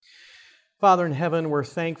Father in heaven, we're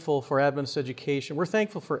thankful for Adventist education. We're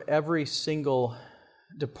thankful for every single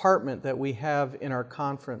department that we have in our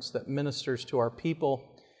conference that ministers to our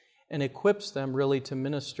people and equips them really to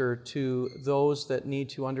minister to those that need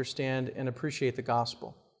to understand and appreciate the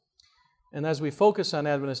gospel. And as we focus on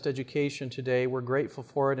Adventist education today, we're grateful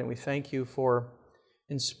for it, and we thank you for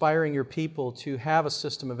inspiring your people to have a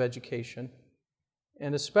system of education.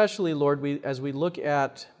 And especially, Lord, as we look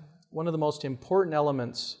at one of the most important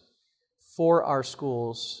elements for our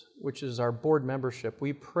schools, which is our board membership,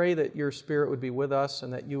 we pray that your Spirit would be with us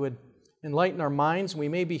and that you would enlighten our minds. We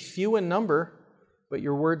may be few in number, but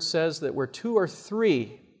your word says that where 2 or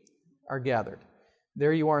 3 are gathered,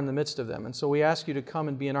 there you are in the midst of them. And so we ask you to come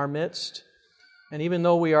and be in our midst. And even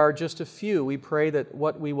though we are just a few, we pray that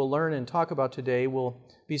what we will learn and talk about today will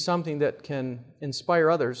be something that can inspire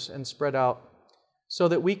others and spread out so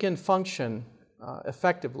that we can function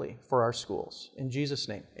effectively for our schools. In Jesus'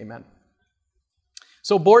 name, amen.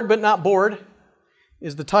 So, Bored but Not Bored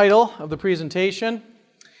is the title of the presentation.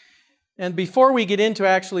 And before we get into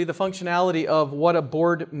actually the functionality of what a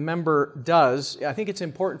board member does, I think it's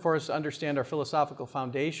important for us to understand our philosophical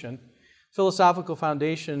foundation. Philosophical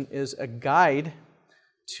foundation is a guide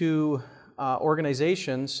to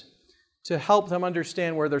organizations to help them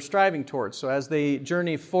understand where they're striving towards. So as they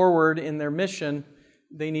journey forward in their mission,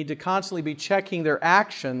 they need to constantly be checking their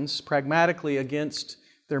actions pragmatically against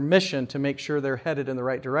their mission to make sure they're headed in the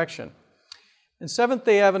right direction. And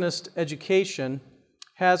Seventh-day Adventist education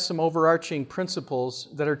has some overarching principles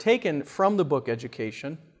that are taken from the book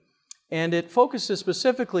Education, and it focuses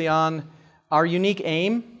specifically on our unique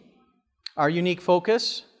aim, our unique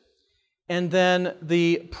focus, and then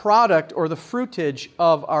the product or the fruitage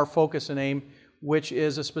of our focus and aim, which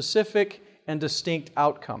is a specific and distinct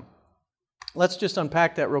outcome. Let's just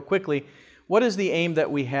unpack that real quickly. What is the aim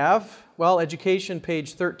that we have? Well, Education,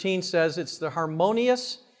 page 13, says it's the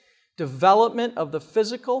harmonious development of the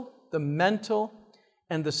physical, the mental,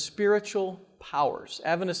 and the spiritual powers.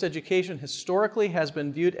 Adventist education historically has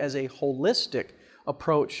been viewed as a holistic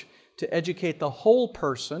approach to educate the whole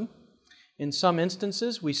person. In some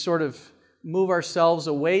instances, we sort of move ourselves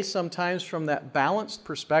away sometimes from that balanced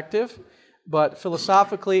perspective, but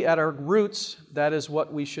philosophically, at our roots, that is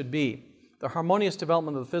what we should be. The harmonious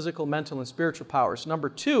development of the physical, mental, and spiritual powers. Number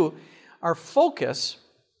 2, our focus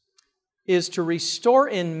is to restore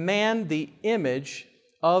in man the image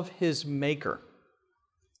of his Maker.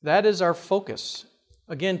 That is our focus.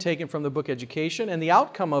 Again, taken from the book Education. And the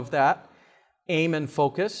outcome of that aim and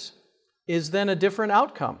focus is then a different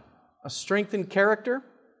outcome. A strengthened character,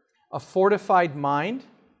 a fortified mind,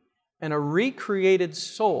 and a recreated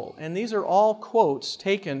soul. And these are all quotes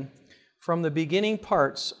taken from the beginning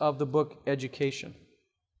parts of the book Education.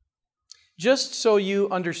 Just so you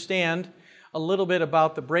understand a little bit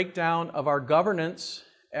about the breakdown of our governance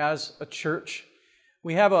as a church,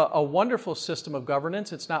 we have a wonderful system of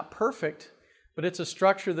governance. It's not perfect, but it's a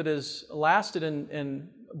structure that has lasted and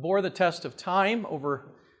bore the test of time over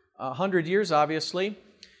 100 years, obviously.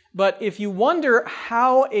 But if you wonder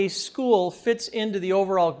how a school fits into the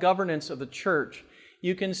overall governance of the church,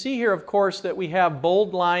 you can see here, of course, that we have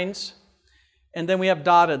bold lines and then we have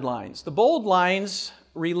dotted lines. The bold lines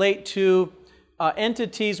relate to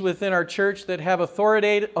entities within our church that have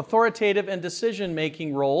authoritative and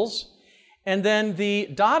decision-making roles. And then the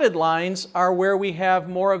dotted lines are where we have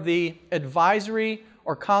more of the advisory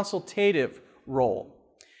or consultative role.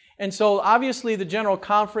 And so obviously the General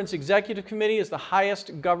Conference Executive Committee is the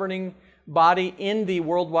highest governing body in the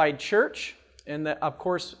worldwide church. And that, of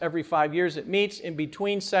course, every 5 years it meets. In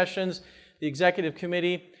between sessions, the Executive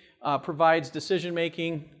Committee provides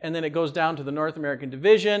decision-making, and then it goes down to the North American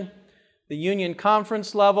Division, the Union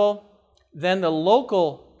Conference level, then the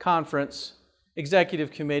local conference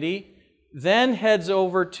Executive Committee, then heads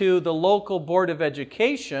over to the local Board of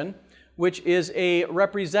Education, which is a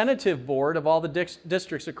representative board of all the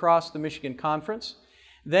districts across the Michigan Conference.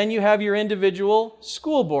 Then you have your individual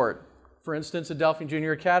school board. For instance, Adelphia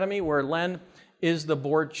Junior Academy, where Len is the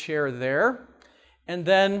board chair there. And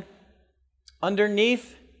then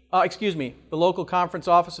underneath, the local conference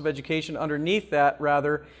office of education, underneath that,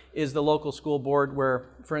 rather, is the local school board where,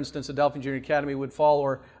 for instance, Adelphia Junior Academy would fall,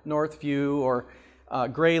 or Northview, or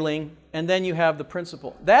Grayling. And then you have the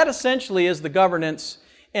principal. That essentially is the governance.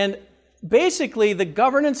 And basically, the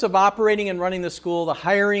governance of operating and running the school, the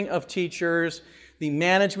hiring of teachers, the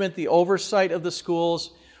management, the oversight of the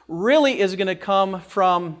schools, really is going to come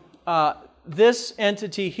from this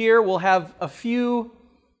entity here. We'll have a few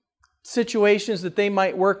situations that they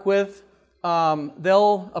might work with.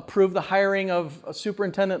 They'll approve the hiring of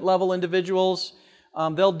superintendent-level individuals.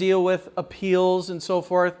 They'll deal with appeals and so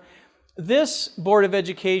forth. This Board of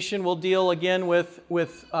Education will deal again with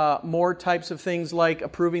more types of things like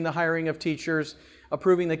approving the hiring of teachers,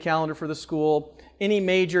 approving the calendar for the school, any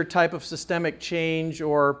major type of systemic change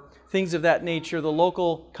or things of that nature the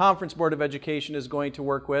local Conference Board of Education is going to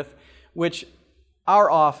work with, which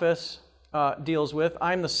our office deals with.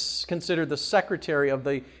 I'm considered the secretary of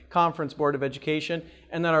the Conference Board of Education,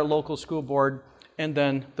 and then our local school board, and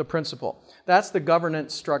then the principal. That's the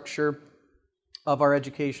governance structure of our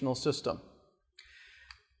educational system.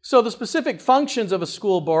 So the specific functions of a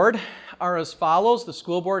school board are as follows. The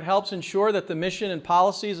school board helps ensure that the mission and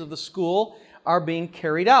policies of the school are being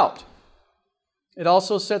carried out. It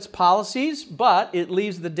also sets policies, but it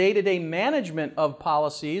leaves the day-to-day management of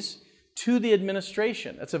policies to the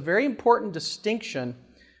administration. That's a very important distinction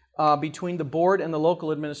between the board and the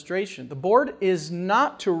local administration. The board is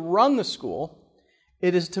not to run the school,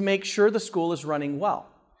 it is to make sure the school is running well.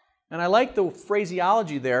 And I like the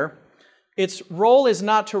phraseology there. Its role is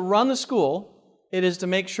not to run the school, it is to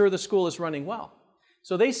make sure the school is running well.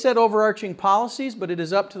 So they set overarching policies, but it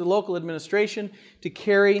is up to the local administration to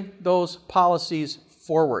carry those policies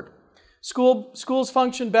forward. Schools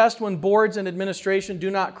function best when boards and administration do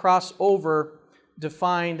not cross over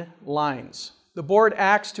defined lines. The board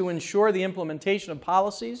acts to ensure the implementation of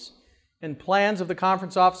policies and plans of the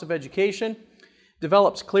Conference Office of Education,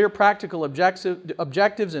 develops clear practical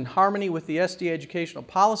objectives in harmony with the SD educational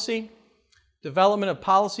policy, development of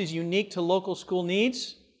policies unique to local school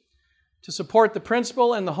needs, to support the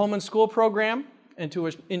principal and the home and school program, and to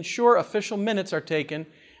ensure official minutes are taken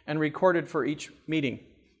and recorded for each meeting.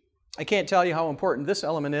 I can't tell you how important this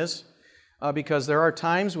element is because there are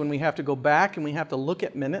times when we have to go back and we have to look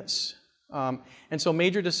at minutes. And so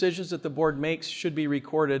major decisions that the board makes should be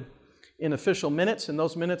recorded in official minutes, and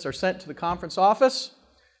those minutes are sent to the conference office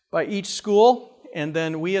by each school, and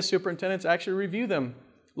then we as superintendents actually review them,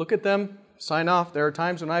 look at them, sign off. There are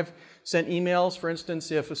times when I've sent emails, for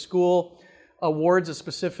instance, if a school awards a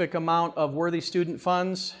specific amount of worthy student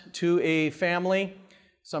funds to a family,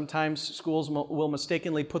 sometimes schools will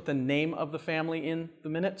mistakenly put the name of the family in the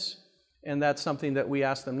minutes, and that's something that we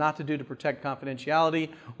ask them not to do to protect confidentiality,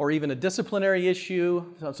 or even a disciplinary issue.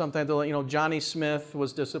 Sometimes they'll, Johnny Smith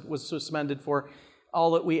was suspended for.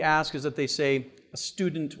 All that we ask is that they say a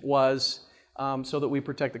student was, so that we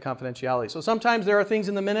protect the confidentiality. So sometimes there are things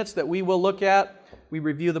in the minutes that we will look at. We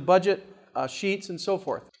review the budget sheets and so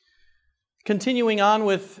forth. Continuing on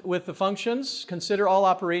with the functions, consider all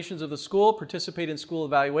operations of the school, participate in school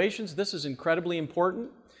evaluations. This is incredibly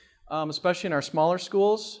important, especially in our smaller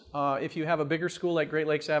schools. If you have a bigger school like Great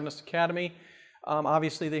Lakes Adventist Academy,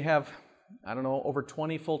 obviously they have, over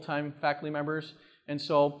 20 full-time faculty members. And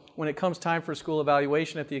so when it comes time for school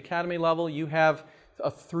evaluation at the academy level, you have a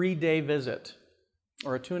 3-day visit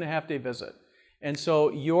or a 2.5-day visit. And so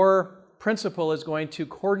your principal is going to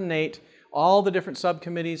coordinate all the different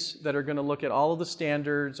subcommittees that are going to look at all of the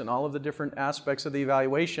standards and all of the different aspects of the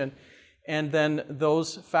evaluation, and then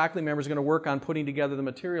those faculty members are going to work on putting together the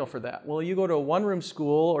material for that. Well, you go to a one-room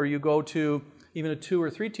school or you go to even a 2 or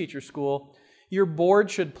 3 teacher school, your board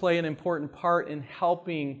should play an important part in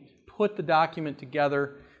helping put the document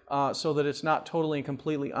together so that it's not totally and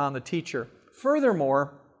completely on the teacher.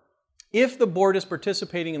 Furthermore, if the board is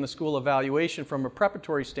participating in the school evaluation from a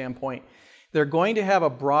preparatory standpoint, they're going to have a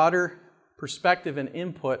broader perspective and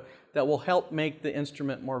input that will help make the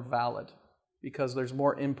instrument more valid because there's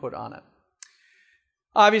more input on it.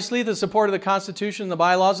 Obviously, the support of the Constitution and the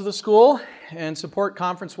bylaws of the school, and support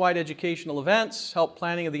conference-wide educational events, help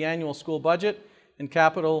planning of the annual school budget, and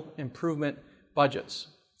capital improvement budgets.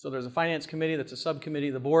 So there's a finance committee that's a subcommittee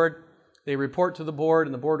of the board. They report to the board,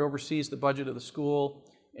 and the board oversees the budget of the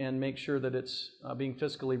school and makes sure that it's being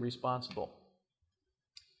fiscally responsible.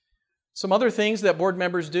 Some other things that board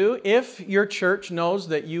members do: if your church knows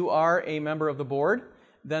that you are a member of the board,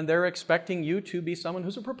 then they're expecting you to be someone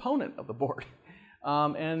who's a proponent of the board.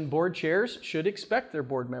 And board chairs should expect their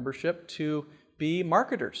board membership to be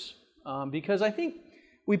marketers. Because I think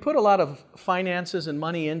we put a lot of finances and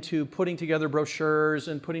money into putting together brochures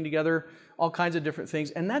and putting together all kinds of different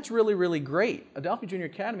things, and that's really, really great. Adelphia Junior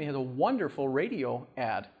Academy has a wonderful radio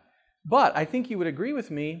ad. But I think you would agree with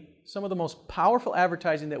me, some of the most powerful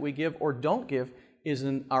advertising that we give or don't give is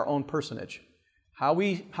in our own personage. How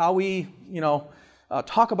we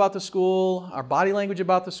talk about the school, our body language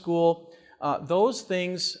about the school, those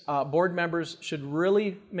things, board members should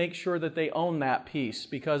really make sure that they own that piece.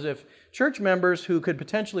 Because if church members who could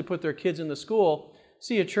potentially put their kids in the school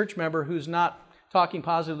see a church member who's not talking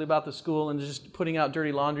positively about the school and just putting out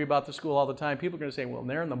dirty laundry about the school all the time, people are going to say, well,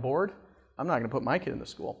 they're on the board, I'm not going to put my kid in the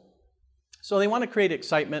school. So they want to create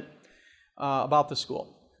excitement about the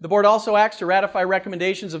school. The board also acts to ratify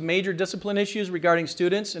recommendations of major discipline issues regarding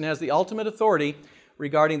students and has the ultimate authority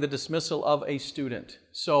regarding the dismissal of a student.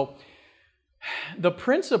 So the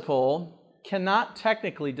principal cannot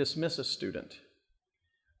technically dismiss a student.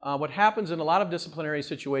 What happens in a lot of disciplinary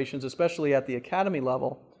situations, especially at the academy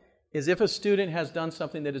level, is if a student has done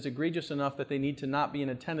something that is egregious enough that they need to not be in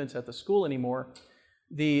attendance at the school anymore,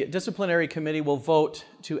 the disciplinary committee will vote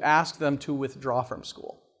to ask them to withdraw from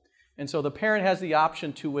school. And so the parent has the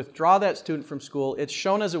option to withdraw that student from school. It's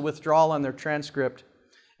shown as a withdrawal on their transcript,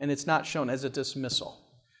 and it's not shown as a dismissal.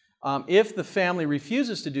 If the family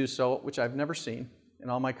refuses to do so, which I've never seen in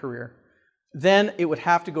all my career, then it would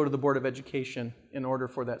have to go to the Board of Education in order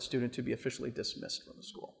for that student to be officially dismissed from the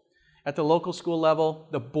school. At the local school level,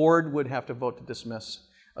 the board would have to vote to dismiss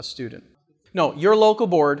a student. No, your local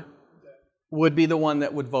board would be the one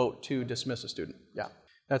that would vote to dismiss a student. Yeah,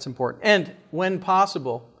 that's important. And when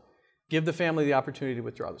possible, give the family the opportunity to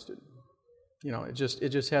withdraw the student. You know, it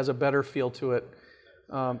just has a better feel to it.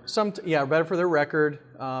 Better for their record.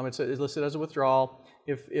 It's listed as a withdrawal.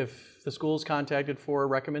 If the school is contacted for a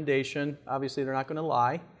recommendation, obviously they're not going to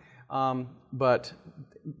lie. But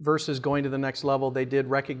versus going to the next level, they did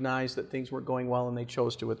recognize that things weren't going well and they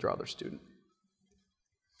chose to withdraw their student.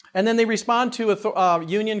 And then they respond to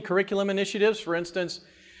union curriculum initiatives. For instance,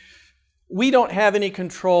 we don't have any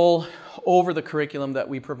control over the curriculum that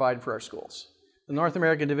we provide for our schools. The North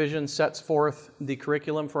American Division sets forth the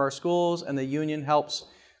curriculum for our schools, and the union helps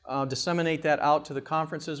disseminate that out to the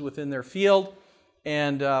conferences within their field.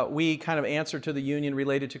 And we kind of answer to the union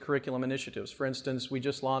related to curriculum initiatives. For instance, we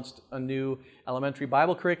just launched a new elementary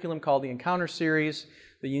Bible curriculum called the Encounter Series.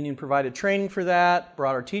 The union provided training for that,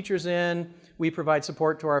 brought our teachers in. We provide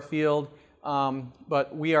support to our field,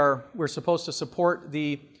 but we're supposed to support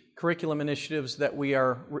the curriculum initiatives that we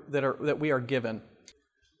are given.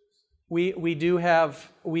 We do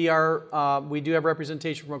have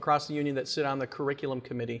representation from across the union that sit on the curriculum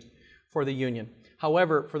committee for the union.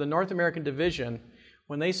 However, for the North American Division,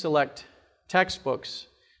 when they select textbooks,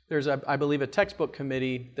 there's, I believe, a textbook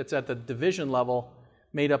committee that's at the division level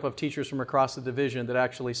made up of teachers from across the division that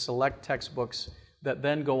actually select textbooks that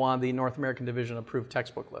then go on the North American Division approved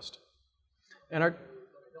textbook list. And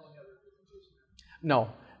no,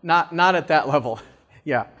 not at that level.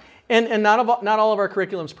 Yeah, and not all of our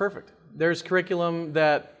curriculum is perfect. There's curriculum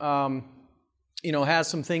that has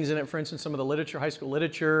some things in it. For instance, some of the literature, high school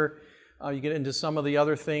literature. You get into some of the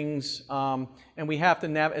other things, and we have to,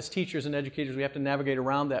 as teachers and educators, we have to navigate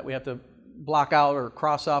around that. We have to block out or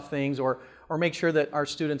cross off things, or make sure that our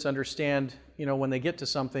students understand, when they get to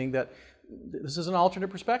something, that this is an alternate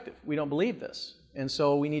perspective. We don't believe this, and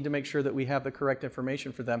so we need to make sure that we have the correct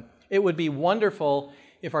information for them. It would be wonderful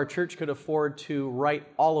if our church could afford to write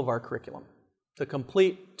all of our curriculum, the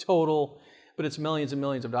complete total, but it's millions and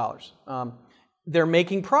millions of dollars. They're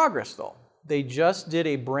making progress, though. They just did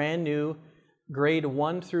a brand new grade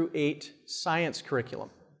 1 through 8 science curriculum,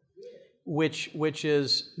 which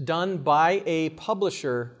is done by a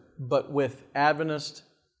publisher, but with Adventist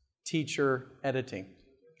teacher editing.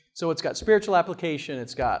 So it's got spiritual application,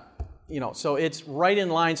 it's got, so it's right in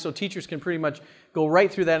line, so teachers can pretty much go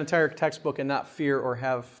right through that entire textbook and not fear or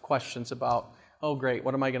have questions about, oh great,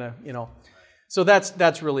 what am I going to, So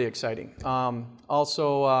that's really exciting.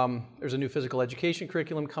 Also, there's a new physical education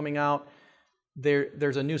curriculum coming out.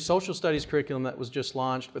 There's a new social studies curriculum that was just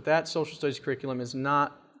launched, but that social studies curriculum is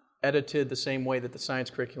not edited the same way that the science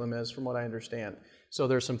curriculum is, from what I understand. So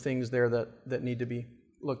there's some things there that need to be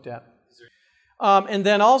looked at. And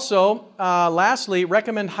then also, lastly,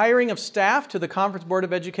 recommend hiring of staff to the Conference Board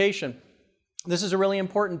of Education. This is a really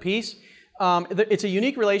important piece. It's a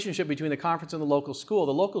unique relationship between the conference and the local school.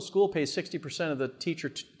 The local school pays 60% of the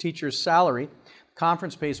teacher's salary. The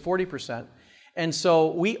conference pays 40%. And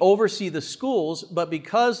so we oversee the schools, but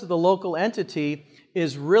because the local entity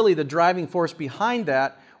is really the driving force behind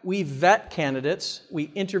that, we vet candidates, we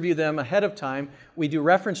interview them ahead of time, we do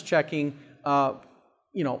reference checking,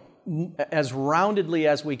 as roundedly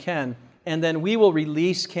as we can, and then we will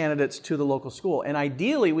release candidates to the local school. And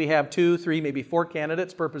ideally, we have 2, 3, maybe 4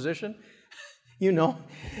 candidates per position.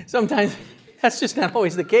 Sometimes that's just not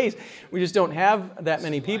always the case. We just don't have that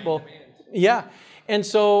many people. Yeah. And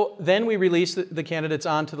so then we release the candidates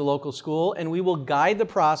onto the local school, and we will guide the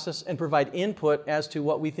process and provide input as to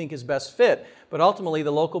what we think is best fit. But ultimately,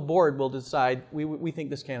 the local board will decide, we think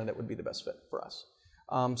this candidate would be the best fit for us.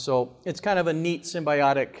 So it's kind of a neat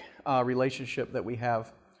symbiotic relationship that we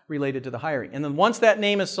have related to the hiring. And then once that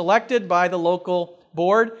name is selected by the local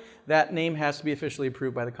board, that name has to be officially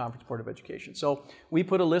approved by the Conference Board of Education. So we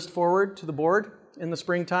put a list forward to the board in the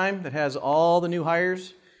springtime that has all the new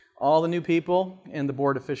hires, all the new people, and the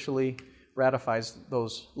board officially ratifies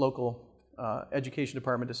those local education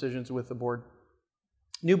department decisions with the board.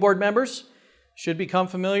 New board members should become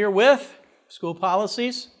familiar with school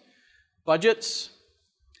policies, budgets,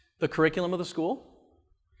 the curriculum of the school,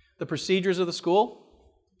 the procedures of the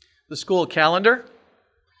school calendar,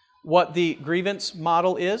 what the grievance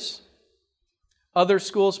model is, other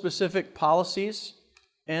school-specific policies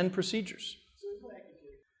and procedures.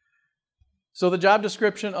 So the job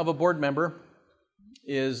description of a board member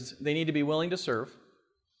is they need to be willing to serve.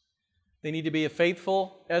 They need to be a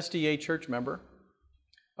faithful SDA church member,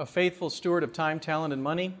 a faithful steward of time, talent, and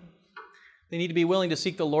money. They need to be willing to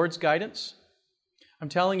seek the Lord's guidance. I'm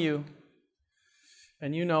telling you,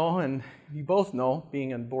 and you know, and you both know,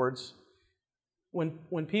 being on boards,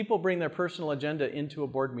 when people bring their personal agenda into a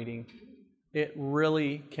board meeting, it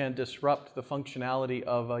really can disrupt the functionality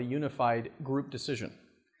of a unified group decision.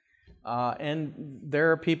 And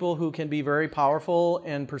there are people who can be very powerful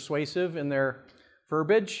and persuasive in their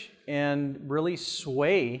verbiage and really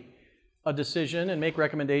sway a decision and make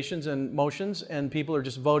recommendations and motions, and people are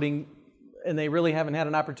just voting, and they really haven't had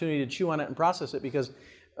an opportunity to chew on it and process it because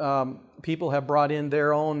people have brought in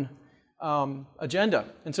their own agenda.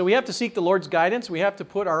 And so we have to seek the Lord's guidance. We have to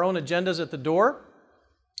put our own agendas at the door.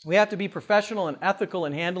 We have to be professional and ethical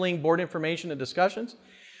in handling board information and discussions.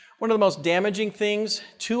 One of the most damaging things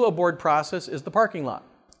to a board process is the parking lot.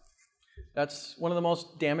 That's one of the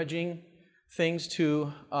most damaging things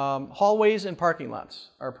to hallways and parking lots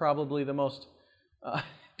are probably the most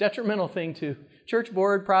detrimental thing to church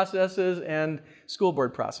board processes and school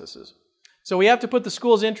board processes. So we have to put the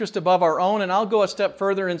school's interest above our own, and I'll go a step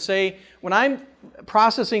further and say, when I'm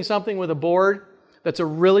processing something with a board that's a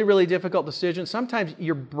really, really difficult decision, sometimes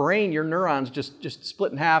your brain, your neurons just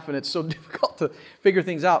split in half, and it's so difficult to figure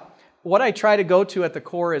things out. What I try to go to at the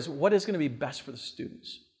core is what is going to be best for the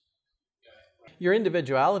students. Your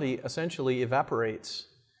individuality essentially evaporates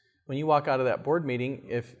when you walk out of that board meeting.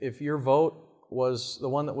 If your vote was the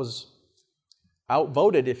one that was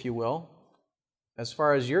outvoted, if you will, as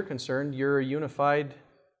far as you're concerned, you're unified,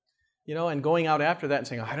 and going out after that and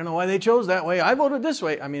saying, I don't know why they chose that way, I voted this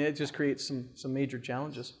way. I mean, it just creates some major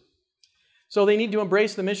challenges. So they need to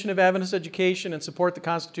embrace the mission of Adventist education and support the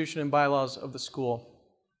Constitution and bylaws of the school.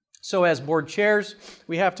 So as board chairs,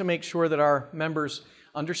 we have to make sure that our members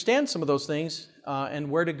understand some of those things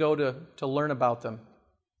and where to go to learn about them.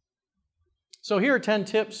 So here are 10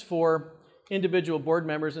 tips for individual board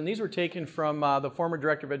members, and these were taken from the former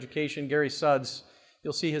Director of Education, Gary Sudds.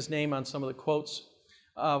 You'll see his name on some of the quotes.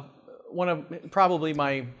 One of probably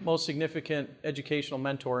my most significant educational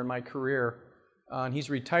mentor in my career, and he's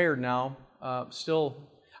retired now. Still,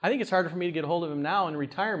 I think it's harder for me to get a hold of him now in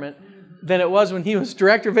retirement than it was when he was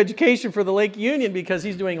Director of Education for the Lake Union, because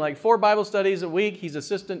he's doing like 4 Bible studies a week. He's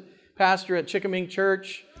assistant pastor at Chickaming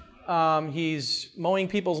Church. He's mowing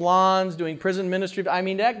people's lawns, doing prison ministry. I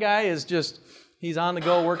mean, that guy is he's on the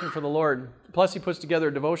go working for the Lord. Plus, he puts together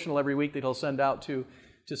a devotional every week that he'll send out to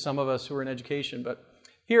some of us who are in education. But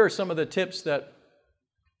here are some of the tips that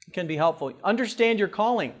can be helpful. Understand your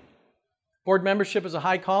calling. Board membership is a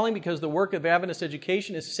high calling because the work of Adventist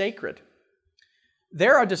education is sacred.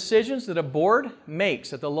 There are decisions that a board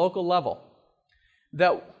makes at the local level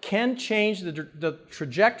that can change the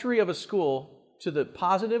trajectory of a school to the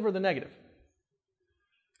positive or the negative.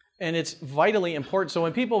 And it's vitally important. So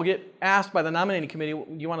when people get asked by the nominating committee,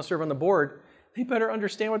 do you want to serve on the board? They better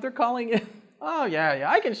understand what they're calling it. Oh, yeah,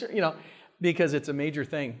 I can, because it's a major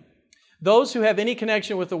thing. Those who have any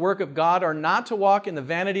connection with the work of God are not to walk in the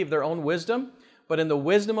vanity of their own wisdom, but in the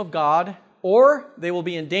wisdom of God, or they will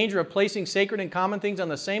be in danger of placing sacred and common things on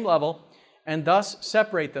the same level and thus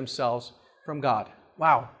separate themselves from God.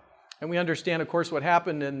 Wow. And we understand, of course, what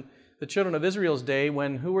happened in the children of Israel's day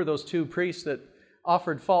when, who were those 2 priests that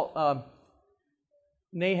offered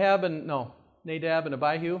Nadab and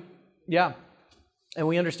Abihu? Yeah. And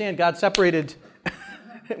we understand God separated,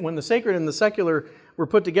 when the sacred and the secular were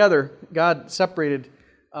put together, God separated,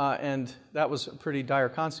 and that was a pretty dire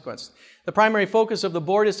consequence. The primary focus of the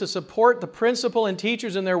board is to support the principal and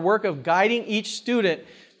teachers in their work of guiding each student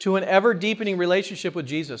to an ever-deepening relationship with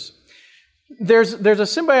Jesus. There's a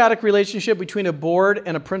symbiotic relationship between a board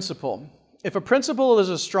and a principal. If a principal is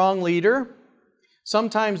a strong leader,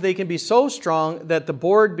 sometimes they can be so strong that the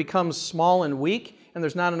board becomes small and weak, and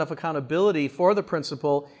there's not enough accountability for the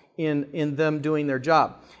principal in them doing their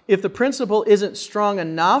job. If the principal isn't strong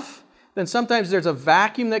enough, then sometimes there's a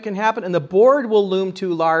vacuum that can happen, and the board will loom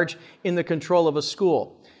too large in the control of a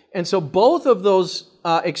school. And so both of those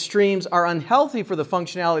extremes are unhealthy for the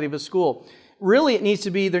functionality of a school. Really,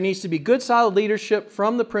 there needs to be good, solid leadership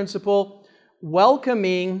from the principal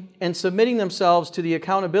welcoming and submitting themselves to the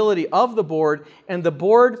accountability of the board, and the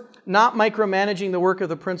board not micromanaging the work of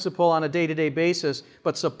the principal on a day-to-day basis,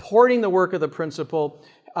 but supporting the work of the principal,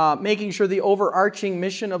 making sure the overarching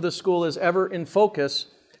mission of the school is ever in focus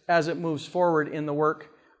as it moves forward in the work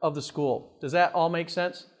of the school. Does that all make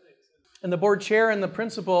sense? And the board chair and the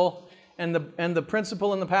principal and the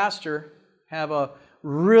principal and the pastor have a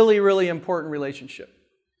really, really important relationship.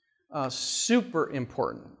 Super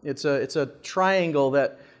important. It's a triangle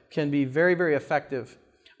that can be very, very effective.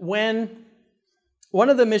 One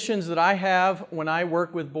of the missions that I have when I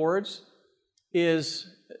work with boards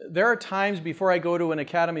is there are times before I go to an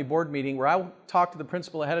academy board meeting where I'll talk to the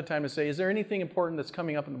principal ahead of time to say, is there anything important that's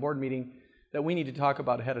coming up in the board meeting that we need to talk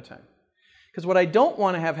about ahead of time? Because what I don't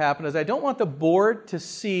want to have happen is I don't want the board to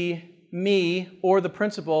see me or the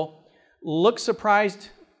principal look surprised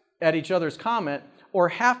at each other's comment or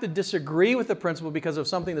have to disagree with the principal because of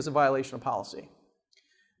something that's a violation of policy.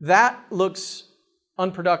 That looks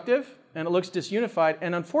unproductive and it looks disunified.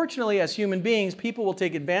 And unfortunately, as human beings, people will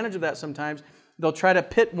take advantage of that sometimes. They'll try to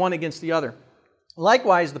pit one against the other.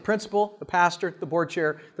 Likewise, the principal, the pastor, the board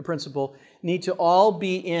chair, the principal need to all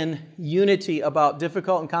be in unity about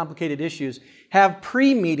difficult and complicated issues. Have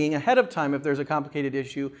pre-meeting ahead of time if there's a complicated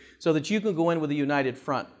issue so that you can go in with a united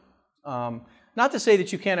front. Not to say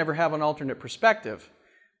that you can't ever have an alternate perspective,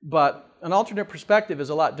 but an alternate perspective is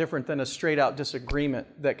a lot different than a straight-out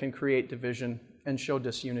disagreement that can create division and show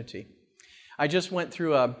disunity. I just went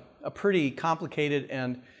through a pretty complicated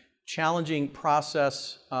and challenging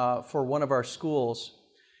process for one of our schools,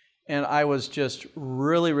 and I was just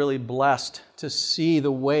really, really blessed to see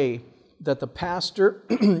the way that the pastor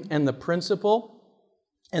and the principal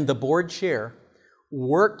and the board chair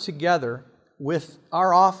worked together with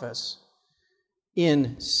our office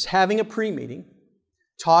in having a pre-meeting,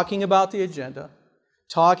 talking about the agenda,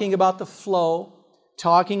 talking about the flow,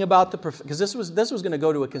 talking about because this was going to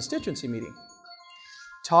go to a constituency meeting,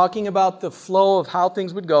 talking about the flow of how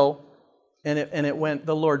things would go, and it went.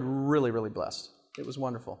 The Lord really, really blessed. It was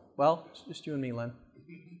wonderful. Well, it's just you and me, Len.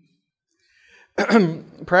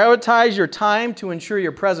 Prioritize your time to ensure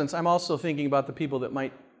your presence. I'm also thinking about the people that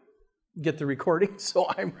might get the recording, so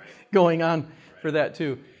I'm going on for that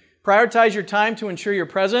too. Prioritize your time to ensure your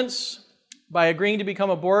presence. By agreeing to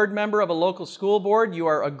become a board member of a local school board, you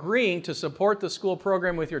are agreeing to support the school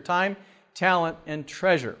program with your time, talent, and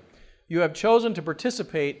treasure. You have chosen to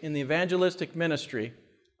participate in the evangelistic ministry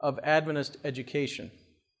of Adventist education.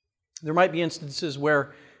 There might be instances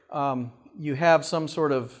where you have some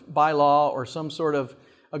sort of bylaw or some sort of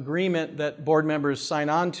agreement that board members sign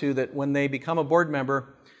on to that when they become a board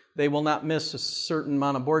member, they will not miss a certain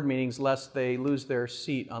amount of board meetings lest they lose their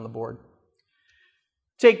seat on the board.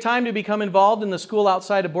 Take time to become involved in the school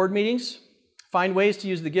outside of board meetings. Find ways to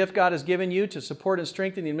use the gift God has given you to support and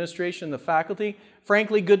strengthen the administration and the faculty.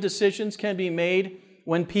 Frankly, good decisions can be made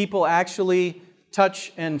when people actually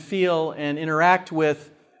touch and feel and interact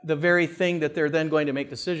with the very thing that they're then going to make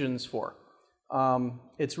decisions for.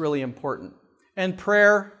 It's really important. And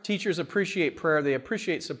prayer, teachers appreciate prayer. They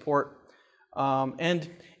appreciate support. And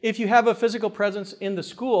if you have a physical presence in the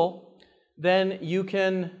school, then you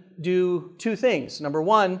can do two things. Number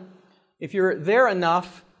one, if you're there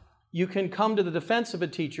enough, you can come to the defense of a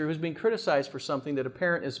teacher who's being criticized for something that a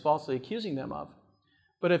parent is falsely accusing them of.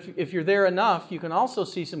 But if you're there enough, you can also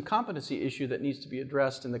see some competency issue that needs to be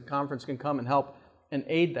addressed, and the conference can come and help and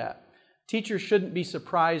aid that. Teachers shouldn't be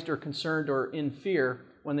surprised or concerned or in fear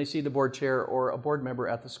when they see the board chair or a board member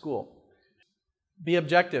at the school. Be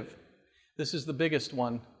objective. This is the biggest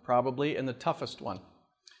one, probably, and the toughest one.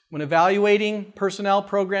 When evaluating personnel,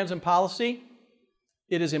 programs, and policy,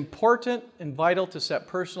 it is important and vital to set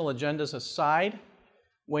personal agendas aside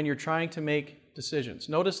when you're trying to make decisions.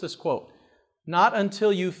 Notice this quote. Not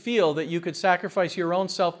until you feel that you could sacrifice your own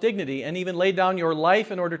self-dignity and even lay down your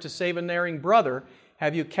life in order to save an erring brother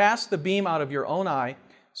have you cast the beam out of your own eye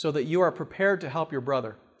so that you are prepared to help your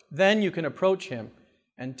brother. Then you can approach him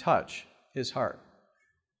and touch his heart.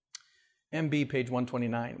 MB, page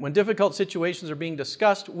 129. When difficult situations are being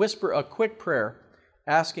discussed, whisper a quick prayer,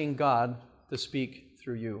 asking God to speak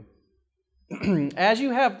through you. As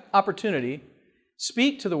you have opportunity,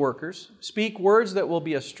 speak to the workers. Speak words that will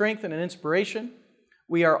be a strength and an inspiration.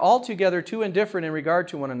 We are altogether too indifferent in regard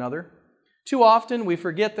to one another. Too often we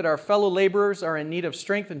forget that our fellow laborers are in need of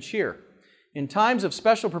strength and cheer. In times of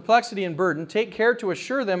special perplexity and burden, take care to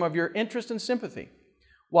assure them of your interest and sympathy.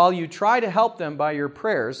 While you try to help them by your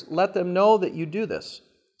prayers, let them know that you do this.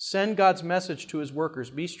 Send God's message to His workers.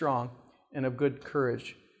 Be strong and of good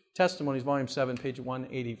courage. Testimonies, Volume 7, page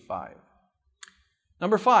 185.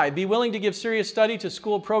 Number 5, be willing to give serious study to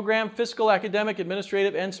school program, fiscal, academic,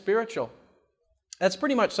 administrative, and spiritual. That's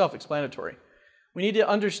pretty much self-explanatory. We need to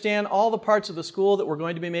understand all the parts of the school that we're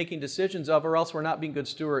going to be making decisions of, or else we're not being good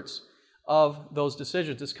stewards of those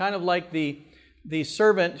decisions. It's kind of like the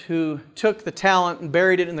servant who took the talent and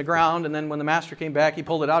buried it in the ground, and then when the master came back, he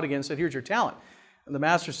pulled it out again and said, "Here's your talent." And the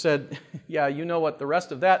master said, "Yeah, you know what the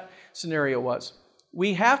rest of that scenario was."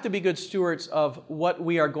 We have to be good stewards of what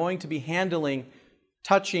we are going to be handling,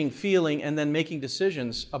 touching, feeling, and then making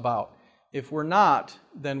decisions about. If we're not,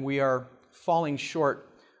 then we are falling short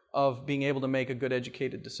of being able to make a good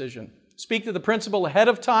educated decision. Speak to the principal ahead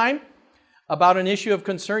of time about an issue of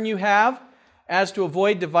concern you have, as to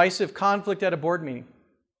avoid divisive conflict at a board meeting.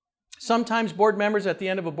 Sometimes board members at the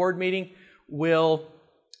end of a board meeting will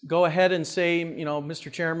go ahead and say,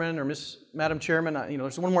 "Mr. Chairman," or Madam Chairman,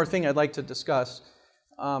 there's one more thing I'd like to discuss.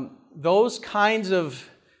 Those kinds of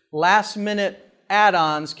last-minute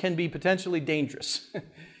add-ons can be potentially dangerous.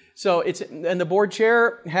 And the board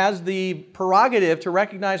chair has the prerogative to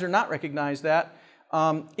recognize or not recognize that.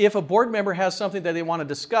 If a board member has something that they want to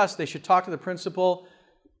discuss, they should talk to the principal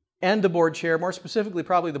and the board chair, more specifically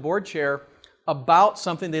probably the board chair, about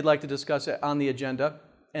something they'd like to discuss on the agenda,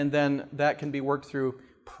 and then that can be worked through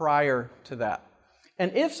prior to that.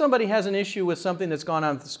 And if somebody has an issue with something that's gone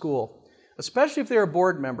on at the school, especially if they're a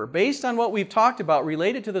board member, based on what we've talked about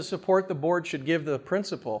related to the support the board should give the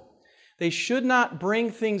principal, they should not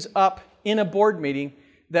bring things up in a board meeting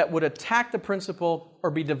that would attack the principal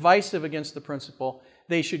or be divisive against the principal.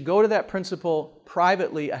 They should go to that principal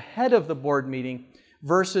privately ahead of the board meeting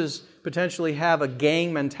versus potentially have a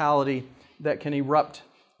gang mentality that can erupt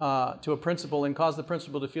to a principal and cause the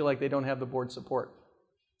principal to feel like they don't have the board support.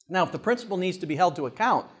 Now, if the principal needs to be held to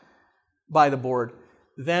account by the board,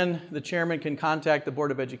 then the chairman can contact the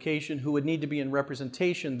Board of Education, who would need to be in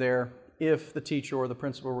representation there if the teacher or the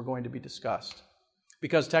principal were going to be discussed.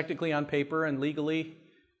 Because technically on paper and legally,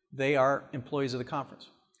 they are employees of the conference.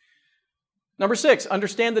 Number 6,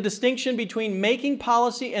 understand the distinction between making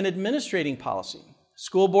policy and administrating policy.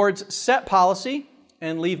 School boards set policy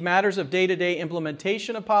and leave matters of day-to-day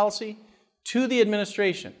implementation of policy to the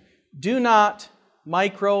administration. Do not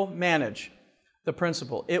micromanage the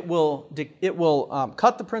principal. It will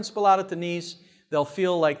cut the principal out at the knees. They'll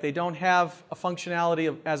feel like they don't have a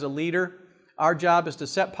functionality as a leader. Our job is to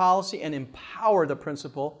set policy and empower the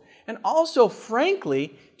principal, and also,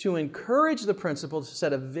 frankly, to encourage the principal to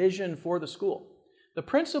set a vision for the school. The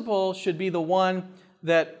principal should be the one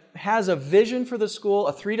that has a vision for the school,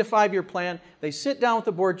 a 3 to 5 year plan. They sit down with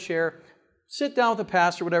the board chair, sit down with the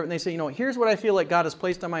pastor, whatever, and they say, here's what I feel like God has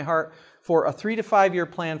placed on my heart for a 3 to 5 year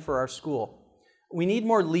plan for our school. We need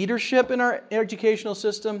more leadership in our educational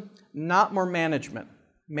system, not more management.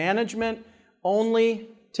 Management only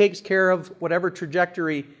takes care of whatever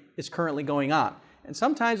trajectory is currently going on. And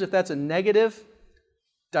sometimes if that's a negative,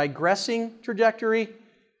 digressing trajectory,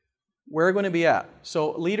 we're going to be at.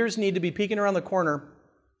 So leaders need to be peeking around the corner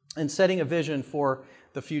and setting a vision for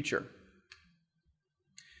the future.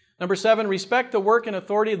 Number 7, respect the work and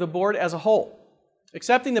authority of the board as a whole.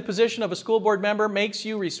 Accepting the position of a school board member makes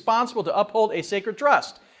you responsible to uphold a sacred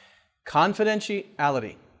trust.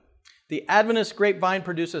 Confidentiality. The Adventist grapevine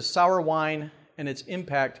produces sour wine, and its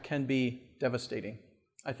impact can be devastating.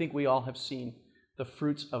 I think we all have seen the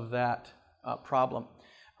fruits of that problem.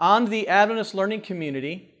 On the Adventist learning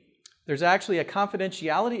community, there's actually a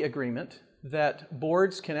confidentiality agreement that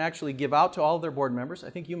boards can actually give out to all of their board members. I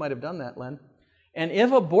think you might have done that, Len. And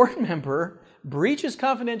if a board member breaches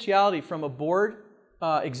confidentiality from a board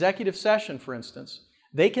executive session, for instance,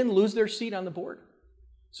 they can lose their seat on the board.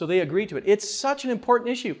 So they agree to it. It's such an important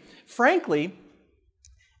issue. Frankly,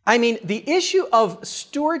 the issue of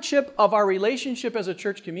stewardship of our relationship as a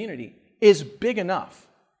church community is big enough.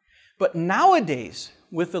 But nowadays,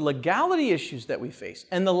 with the legality issues that we face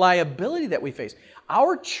and the liability that we face,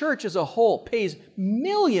 our church as a whole pays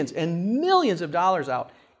millions and millions of dollars out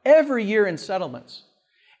every year in settlements.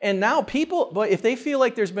 And now people, if they feel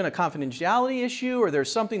like there's been a confidentiality issue or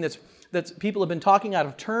there's something that's people have been talking out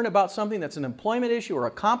of turn about something that's an employment issue or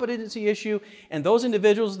a competency issue, and those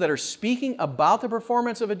individuals that are speaking about the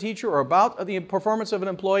performance of a teacher or about the performance of an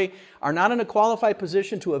employee are not in a qualified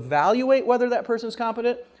position to evaluate whether that person's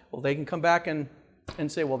competent, well, they can come back and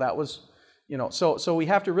say, well, that was, So we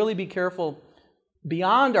have to really be careful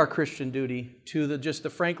beyond our Christian duty to the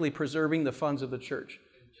frankly preserving the funds of the church.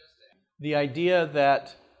 The idea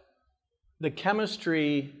that the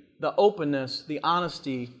chemistry, the openness, the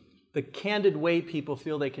honesty, the candid way people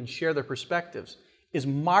feel they can share their perspectives is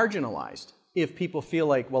marginalized if people feel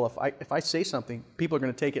like, well, if I say something, people are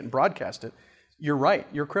going to take it and broadcast it. You're right.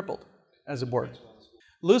 You're crippled as a board.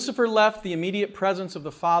 Lucifer left the immediate presence of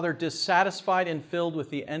the Father dissatisfied and filled with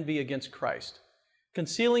the envy against Christ.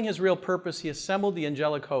 Concealing his real purpose, he assembled the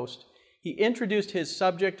angelic host. He introduced his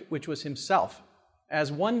subject, which was himself.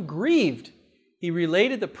 As one grieved, he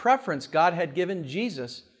related the preference God had given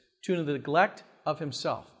Jesus to the neglect of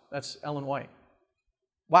himself. That's Ellen White.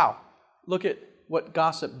 Wow. Look at what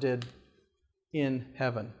gossip did in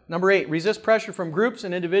heaven. Number 8, resist pressure from groups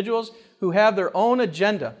and individuals who have their own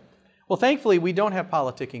agenda. Well, thankfully, we don't have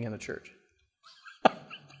politicking in the church.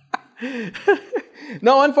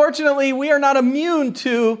 No, unfortunately, we are not immune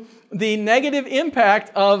to the negative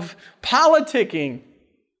impact of politicking.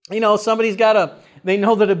 You know, they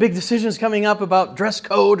know that a big decision is coming up about dress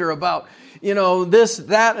code or about, this,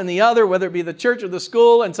 that, and the other, whether it be the church or the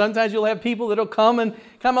school. And sometimes you'll have people that'll come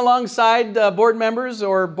alongside board members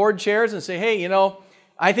or board chairs and say, hey,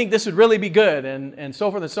 I think this would really be good, and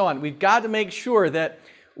so forth and so on. We've got to make sure that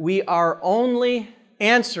we are only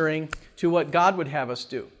answering to what God would have us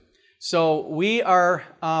do. So we are,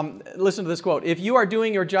 listen to this quote, if you are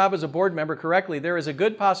doing your job as a board member correctly, there is a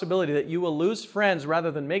good possibility that you will lose friends rather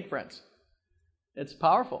than make friends. It's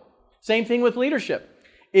powerful. Same thing with leadership.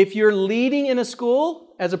 If you're leading in a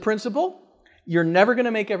school as a principal, you're never going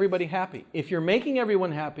to make everybody happy. If you're making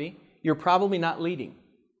everyone happy, you're probably not leading.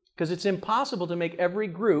 Because it's impossible to make every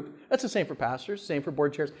group, that's the same for pastors, same for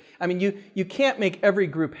board chairs. I mean, you can't make every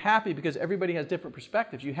group happy because everybody has different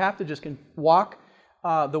perspectives. You have to just walk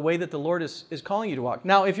the way that the Lord is calling you to walk.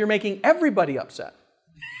 Now, if you're making everybody upset,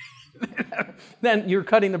 then you're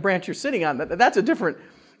cutting the branch you're sitting on. That's a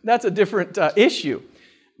different issue.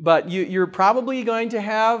 But you're probably going to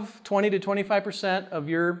have 20 to 25% of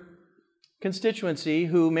your constituency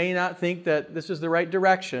who may not think that this is the right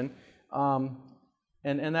direction.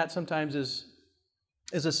 And that sometimes is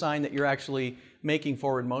a sign that you're actually making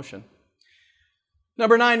forward motion.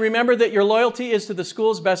 Number 9, remember that your loyalty is to the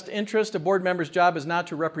school's best interest. A board member's job is not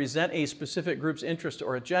to represent a specific group's interest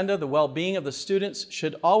or agenda. The well-being of the students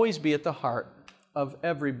should always be at the heart of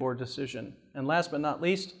every board decision. And last but not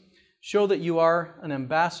least, show that you are an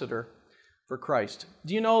ambassador for Christ.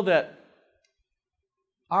 Do you know that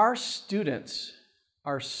our students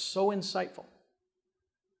are so insightful?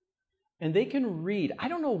 And they can read. I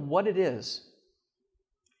don't know what it is,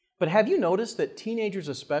 but have you noticed that teenagers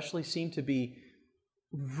especially seem to be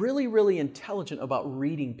really, really intelligent about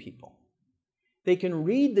reading people? They can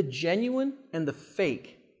read the genuine and the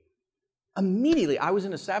fake immediately. I was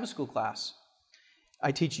in a Sabbath school class.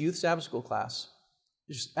 I teach youth Sabbath school class.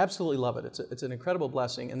 Just absolutely love it. It's an incredible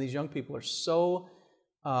blessing, and these young people are so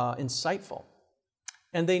insightful.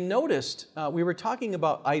 And they noticed, we were talking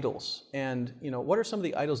about idols, and, what are some of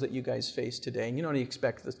the idols that you guys face today? And you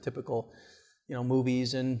expect the typical,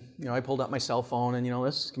 movies, and, I pulled out my cell phone, and,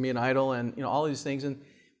 this can be an idol, and, all these things. And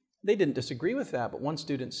they didn't disagree with that, but one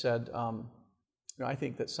student said, I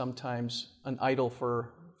think that sometimes an idol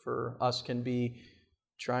for us can be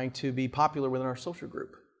trying to be popular within our social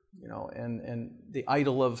group, and the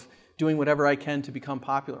idol of doing whatever I can to become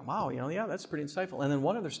popular. Wow, yeah, that's pretty insightful. And then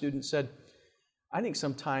one other student said, I think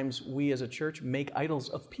sometimes we as a church make idols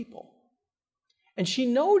of people. And she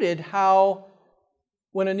noted how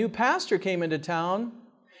when a new pastor came into town,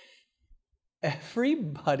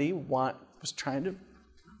 everybody was trying to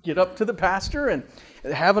get up to the pastor and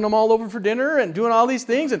having them all over for dinner and doing all these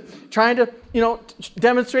things and trying to,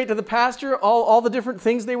 demonstrate to the pastor all the different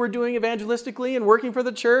things they were doing evangelistically and working for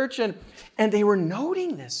the church. And they were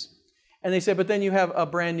noting this. And they said, but then you have a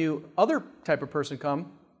brand new other type of person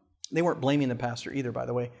come. They weren't blaming the pastor either, by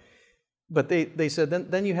the way. But they said,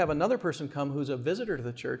 then you have another person come who's a visitor to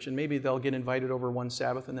the church, and maybe they'll get invited over one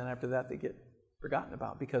Sabbath, and then after that they get forgotten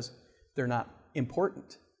about because they're not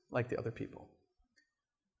important like the other people.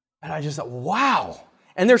 And I just thought, wow.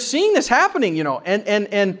 And they're seeing this happening,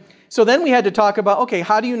 And so then we had to talk about, okay,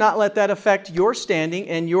 how do you not let that affect your standing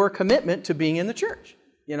and your commitment to being in the church,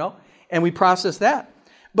 And we process that.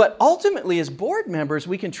 But ultimately, as board members,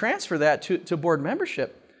 we can transfer that to board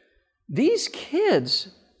membership. These kids,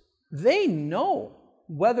 they know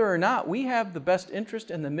whether or not we have the best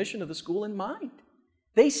interest and the mission of the school in mind.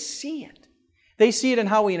 They see it. They see it in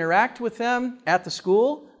how we interact with them at the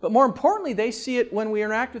school, but more importantly, they see it when we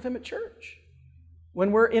interact with them at church.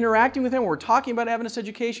 When we're interacting with them, when we're talking about Adventist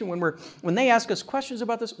education, when they ask us questions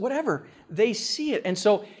about this, whatever, they see it. And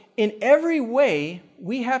so in every way,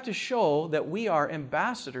 we have to show that we are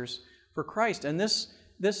ambassadors for Christ. And this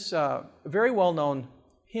very well-known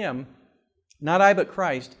hymn, not I but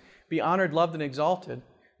Christ, be honored, loved, and exalted.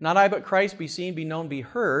 Not I but Christ, be seen, be known, be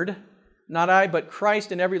heard. Not I but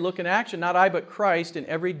Christ in every look and action. Not I but Christ in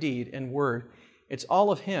every deed and word. It's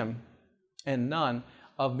all of Him and none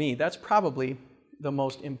of me. That's probably the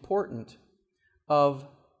most important of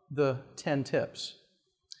the 10 tips.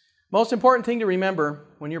 Most important thing to remember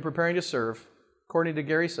when you're preparing to serve, according to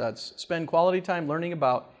Gary Sutz, spend quality time learning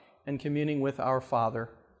about and communing with our Father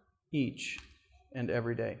each and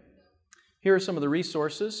every day. Here are some of the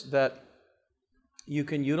resources that you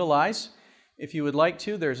can utilize. If you would like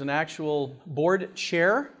to, there's an actual board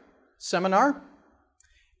chair seminar,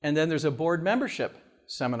 and then there's a board membership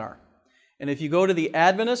seminar. And if you go to the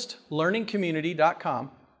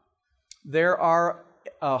AdventistLearningCommunity.com, there are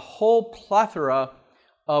a whole plethora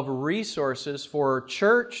of resources for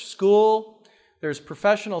church, school. There's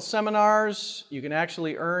professional seminars. You can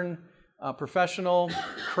actually earn professional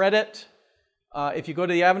credit. If you go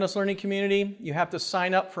to the Adventist Learning Community, you have to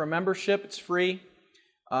sign up for a membership. It's free.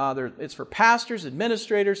 It's for pastors,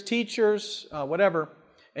 administrators, teachers, whatever.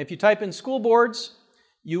 And if you type in school boards,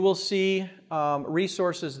 you will see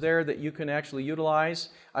resources there that you can actually utilize.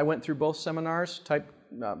 I went through both seminars.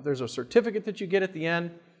 There's a certificate that you get at the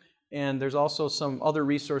end, and there's also some other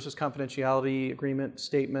resources, confidentiality agreement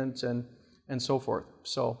statements, and so forth.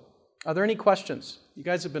 So, are there any questions? You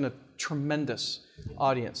guys have been a tremendous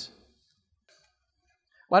audience.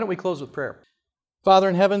 Why don't we close with prayer? Father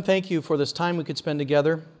in heaven, thank you for this time we could spend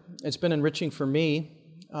together. It's been enriching for me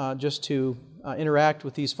just to interact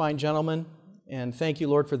with these fine gentlemen. And thank you,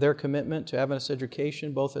 Lord, for their commitment to Adventist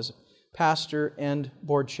education, both as pastor and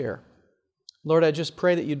board chair. Lord, I just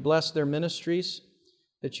pray that you'd bless their ministries,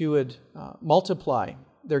 that you would multiply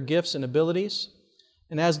their gifts and abilities.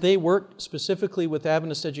 And as they work specifically with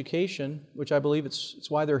Adventist education, which I believe it's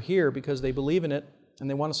why they're here, because they believe in it and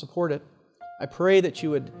they want to support it, I pray that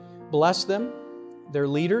you would bless them, their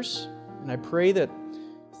leaders, and I pray that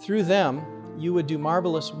through them you would do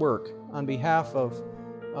marvelous work on behalf of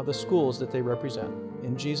the schools that they represent.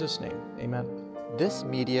 In Jesus' name, amen. This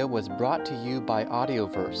media was brought to you by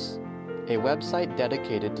Audioverse, a website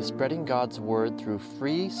dedicated to spreading God's Word through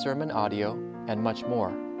free sermon audio and much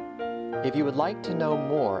more. If you would like to know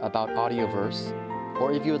more about Audioverse,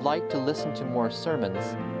 or if you would like to listen to more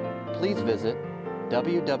sermons, please visit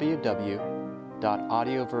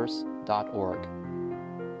www.audioverse.org.